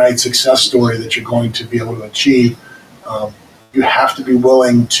overnight success story that you're going to be able to achieve. You have to be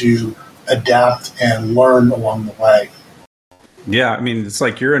willing to adapt and learn along the way. Yeah, I mean, it's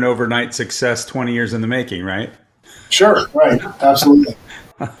like you're an overnight success 20 years in the making, right? Sure, right, absolutely.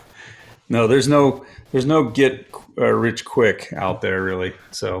 No, there's no get rich quick out there really.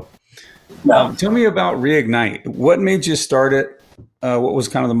 So tell me about Ryignite. What made you start it? What was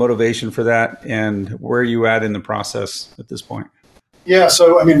kind of the motivation for that, and where are you at in the process at this point? Yeah,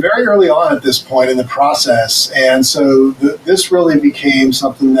 so I mean, very early on at this point in the process, and so this really became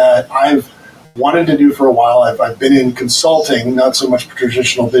something that I've wanted to do for a while. I've been in consulting, not so much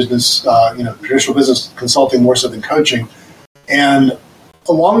traditional business, traditional business consulting more so than coaching. And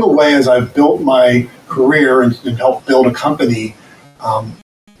along the way, as I've built my career and helped build a company,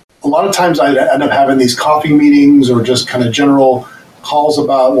 a lot of times I end up having these coffee meetings or just kind of general calls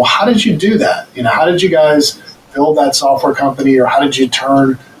about, well, how did you do that? How did you guys build that software company, or how did you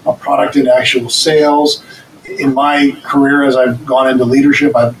turn a product into actual sales? In my career, as I've gone into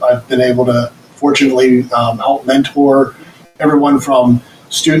leadership, I've been able to fortunately help mentor everyone from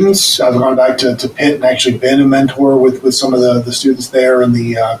students. I've gone back to Pitt and actually been a mentor with some of the students there in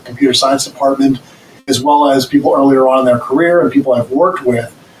the computer science department, as well as people earlier on in their career and people I've worked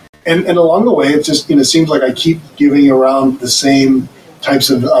with. And along the way, it just seems like I keep giving around the same types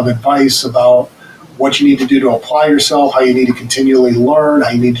of advice about what you need to do to apply yourself, how you need to continually learn, how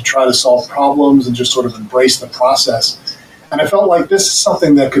you need to try to solve problems and just sort of embrace the process. And I felt like this is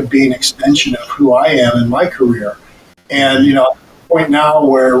something that could be an extension of who I am in my career. And, at the point now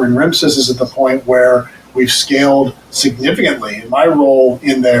where Rimsys is at the point where we've scaled significantly, and my role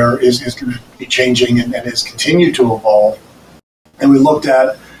in there is going to be changing and is continued to evolve. And we looked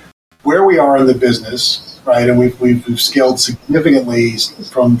at where we are in the business, right? And we've scaled significantly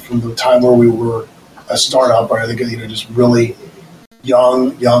from the time where we were a startup, right? I think just really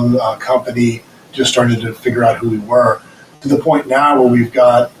young company, just starting to figure out who we were, to the point now where we've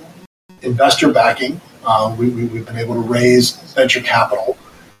got investor backing. We've been able to raise venture capital,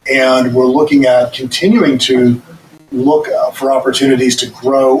 and we're looking at continuing to look for opportunities to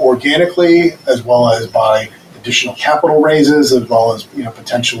grow organically, as well as by additional capital raises, as well as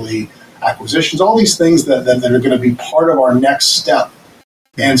potentially acquisitions, all these things that are going to be part of our next step.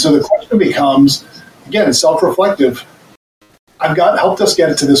 And so the question becomes, again, it's self-reflective. I've helped us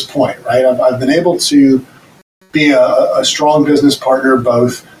get it to this point, right? I've been able to be a strong business partner,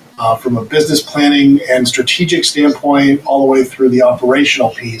 both from a business planning and strategic standpoint, all the way through the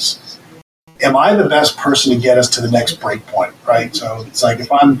operational piece. Am I the best person to get us to the next break point, right? So it's like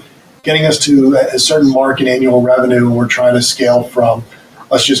if I'm getting us to a certain mark in annual revenue and we're trying to scale from,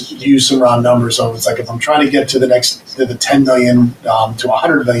 let's just use some round numbers. So it's like if I'm trying to get to the $10 million to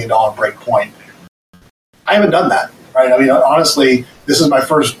 $100 million break point, I haven't done that, right? I mean, honestly, this is my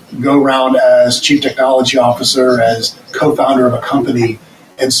first go round as chief technology officer, as co-founder of a company.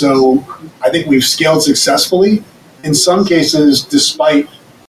 And so I think we've scaled successfully in some cases, despite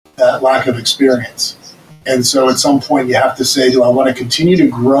that lack of experience. And so at some point you have to say, do I want to continue to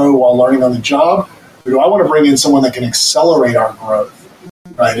grow while learning on the job? Or do I want to bring in someone that can accelerate our growth,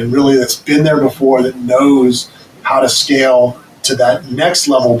 right? And really that's been there before, that knows how to scale to that next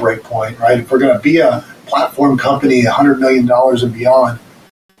level breakpoint, right? If we're going to be a platform company, $100 million and beyond,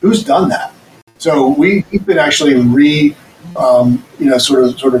 who's done that? So we've been actually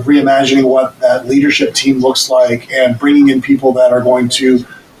sort of reimagining what that leadership team looks like and bringing in people that are going to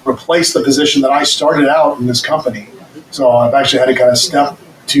replace the position that I started out in this company. So I've actually had to kind of step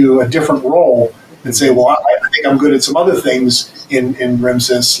to a different role and say, well, I think I'm good at some other things in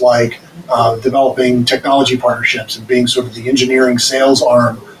Rimsys, like developing technology partnerships and being sort of the engineering sales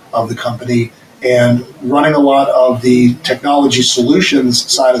arm of the company and running a lot of the technology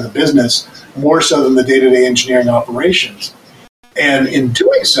solutions side of the business, more so than the day-to-day engineering operations. And in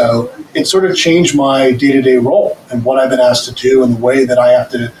doing so, it sort of changed my day-to-day role and what I've been asked to do and the way that I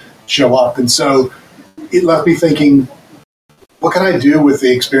have to show up. And so it left me thinking, what can I do with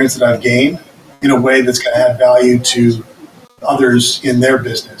the experience that I've gained in a way that's going to add value to others in their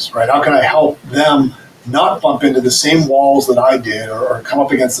business, right? How can I help them not bump into the same walls that I did or come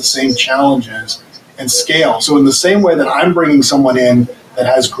up against the same challenges and scale? So in the same way that I'm bringing someone in that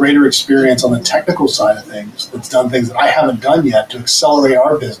has greater experience on the technical side of things, that's done things that I haven't done yet to accelerate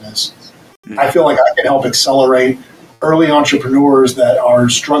our business, I feel like I can help accelerate early entrepreneurs that are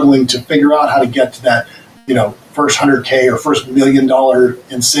struggling to figure out how to get to that, first 100K or first $1 million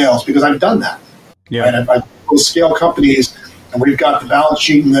in sales, because I've done that. Yeah. And I've scale companies, and we've got the balance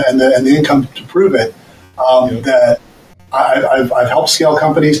sheet and the income to prove it. That I've helped scale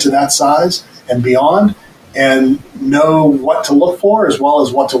companies to that size and beyond, and know what to look for as well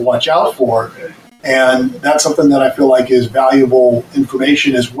as what to watch out for. And that's something that I feel like is valuable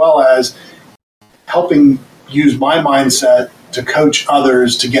information, as well as helping use my mindset to coach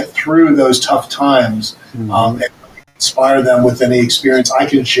others to get through those tough times and inspire them with any experience I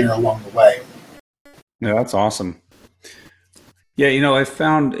can share along the way. Yeah, that's awesome. Yeah, I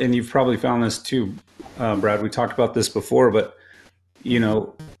found, and you've probably found this too, Brad, we talked about this before, but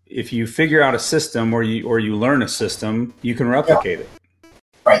if you figure out a system or you learn a system, you can replicate it.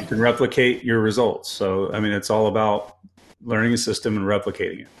 Right. You can replicate your results. So, I mean, it's all about learning a system and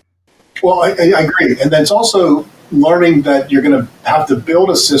replicating it. Well, I agree. And then it's also learning that you're going to have to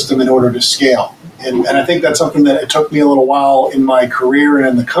build a system in order to scale. And I think that's something that it took me a little while in my career and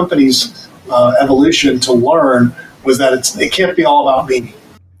in the company's evolution to learn, was that it can't be all about me.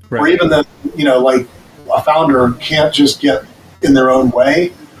 Right. Or even that, like a founder can't just get in their own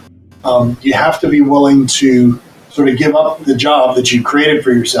way. You have to be willing to sort of give up the job that you created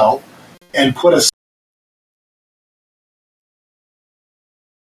for yourself and put a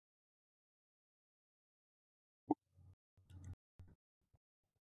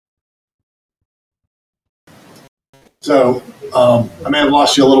So I may have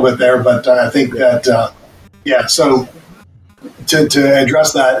lost you a little bit there, but I think that, so to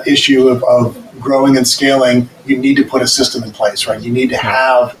address that issue of growing and scaling, you need to put a system in place, right? You need to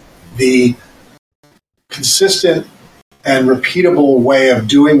have the consistent and repeatable way of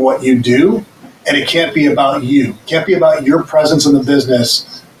doing what you do, and it can't be about you. It can't be about your presence in the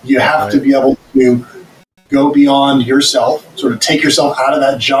business. You have to be able to go beyond yourself, sort of take yourself out of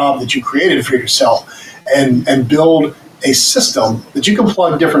that job that you created for yourself, and build a system that you can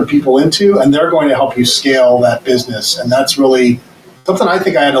plug different people into, and they're going to help you scale that business. And that's really something I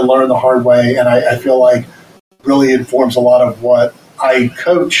think I had to learn the hard way, and I feel like really informs a lot of what I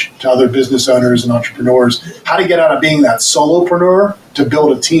coach to other business owners and entrepreneurs, how to get out of being that solopreneur to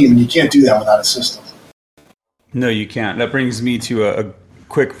build a team. And you can't do that without a system. No, you can't. That brings me to a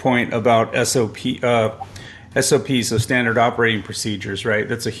quick point about SOPs, so standard operating procedures, right?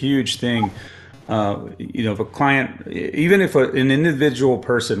 That's a huge thing. If a client, even if an individual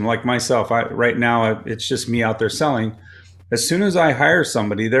person like myself, right now it's just me out there selling. As soon as I hire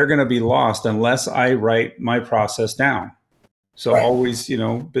somebody, they're going to be lost unless I write my process down. So always,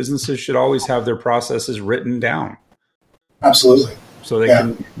 businesses should always have their processes written down. Absolutely. So they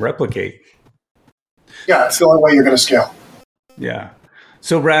can replicate. Yeah, it's the only way you're going to scale. Yeah.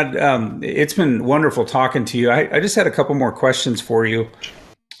 So Brad, it's been wonderful talking to you. I just had a couple more questions for you.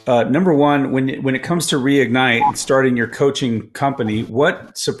 Number one, when it comes to Ryignite and starting your coaching company,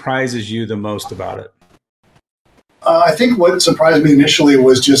 what surprises you the most about it? I think what surprised me initially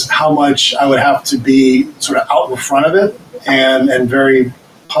was just how much I would have to be sort of out in front of it and very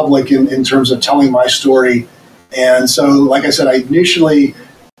public in terms of telling my story. And so, like I said, I initially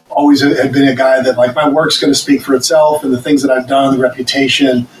always had been a guy that, like, my work's going to speak for itself, and the things that I've done, the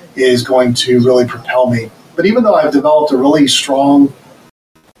reputation is going to really propel me. But even though I've developed a really strong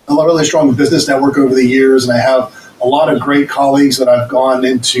business network over the years, and I have a lot of great colleagues that I've gone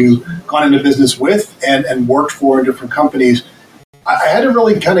into business with and worked for in different companies, I had to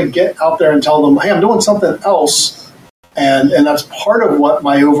really kind of get out there and tell them, hey, I'm doing something else. And that's part of what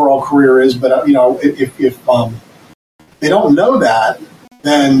my overall career is. But, if they don't know that,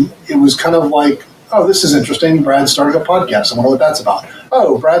 then it was kind of like, oh, this is interesting. Brad started a podcast. I wonder what that's about.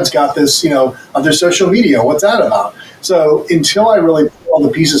 Oh, Brad's got this, other social media. What's that about? So until I really put all the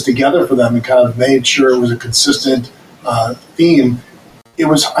pieces together for them and kind of made sure it was a consistent theme, it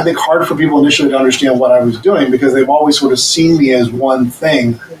was, I think, hard for people initially to understand what I was doing, because they've always sort of seen me as one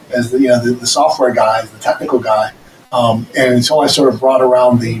thing, as the software guy, the technical guy. And until I sort of brought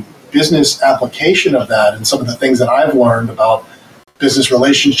around the business application of that and some of the things that I've learned about business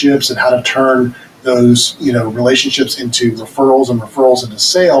relationships and how to turn those relationships into referrals and referrals into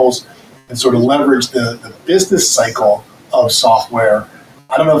sales, and sort of leverage the business cycle of software.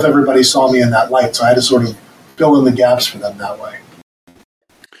 I don't know if everybody saw me in that light, so I had to sort of fill in the gaps for them that way.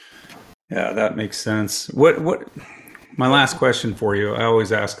 Yeah, that makes sense. What? My last question for you, I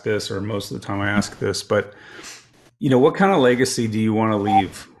always ask this, or most of the time I ask this, but what kind of legacy do you want to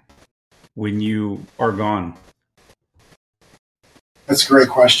leave when you are gone? That's a great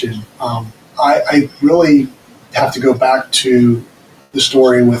question. I really have to go back to the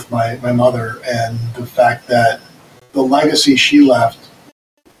story with my mother, and the fact that the legacy she left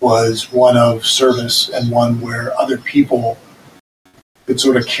was one of service, and one where other people could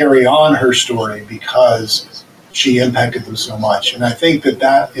sort of carry on her story because she impacted them so much. And I think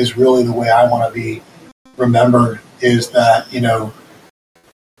that is really the way I want to be remembered, is that,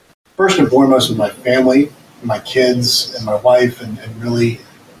 first and foremost with my family, my kids and my wife, and really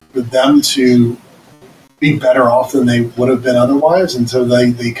for them to be better off than they would have been otherwise. And so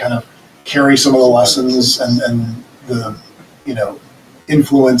they kind of carry some of the lessons and the,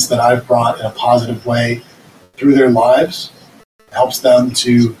 influence that I've brought in a positive way through their lives, helps them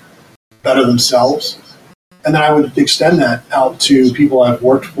to better themselves. And then I would extend that out to people I've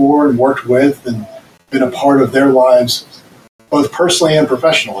worked for and worked with and been a part of their lives, both personally and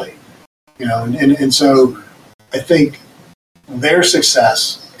professionally. And so I think their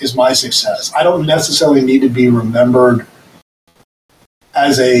success is my success. I don't necessarily need to be remembered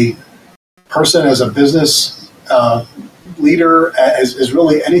as a person, as a business leader, as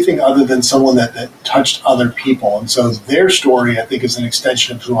really anything other than someone that touched other people. And so their story, I think, is an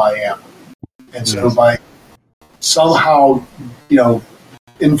extension of who I am. And so by somehow,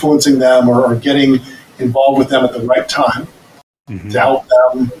 influencing them or getting involved with them at the right time to help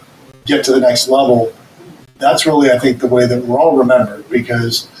them get to the next level, that's really, I think, the way that we're all remembered.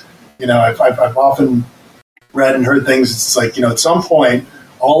 Because, I've often read and heard things, it's like, at some point,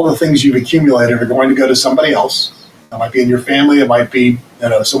 all of the things you've accumulated are going to go to somebody else. It might be in your family, it might be,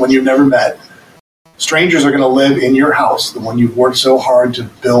 someone you've never met. Strangers are going to live in your house, the one you've worked so hard to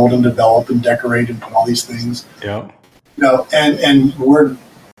build and develop and decorate and put all these things. Yeah. And we're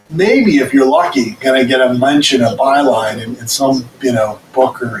maybe, if you're lucky, going to get a mention, a byline in some,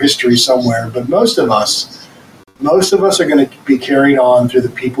 book or history somewhere. But most of us are going to be carried on through the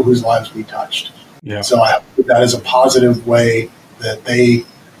people whose lives we touched. Yeah. So I hope that is a positive way that they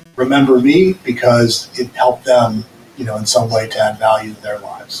remember me, because it helped them, in some way to add value to their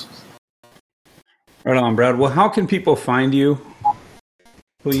lives. Right on, Brad. Well, how can people find you?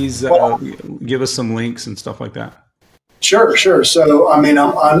 Please give us some links and stuff like that. Sure. So, I'm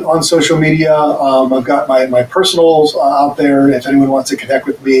on social media. I've got my personals out there. If anyone wants to connect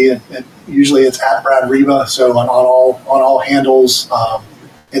with me, usually it's at Brad Ryba. So on all handles,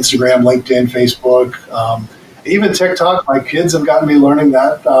 Instagram, LinkedIn, Facebook, even TikTok. My kids have gotten me learning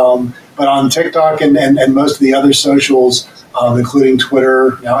that. But on TikTok and most of the other socials, including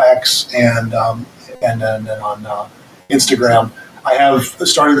Twitter, now X, and then on Instagram, I have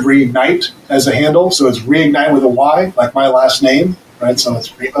started Ryignite as a handle. So it's Ryignite with a Y, like my last name, right? So it's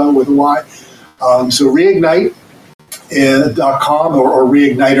Ryba with a Y. So Ryignite.com or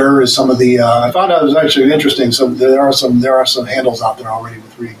Ryigniter is some of the. I found out it was actually interesting. So there are some handles out there already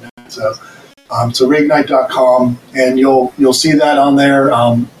with Ryignite. So Ryignite.com, and you'll see that on there.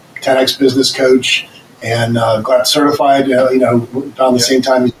 10X business coach, and got certified. Around the same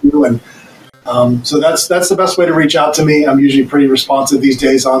time as you, and so that's the best way to reach out to me. I'm usually pretty responsive these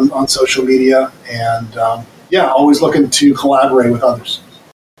days on social media, and always looking to collaborate with others.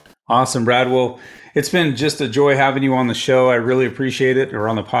 Awesome, Brad. Well, it's been just a joy having you on the show. I really appreciate it, or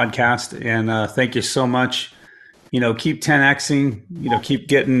on the podcast, and thank you so much. Keep 10Xing. Keep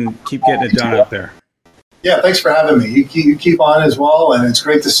getting it done out there. Yeah, thanks for having me. You keep on as well, and it's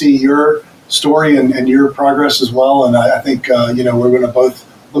great to see your story and your progress as well. And I think we're going to both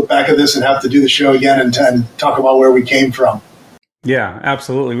look back at this and have to do the show again and talk about where we came from. Yeah,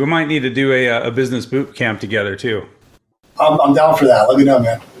 absolutely. We might need to do a business boot camp together too. I'm down for that. Let me know,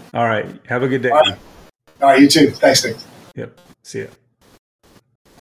 man. All right. Have a good day. All right, you too. Thanks, Nick. Yep. See ya.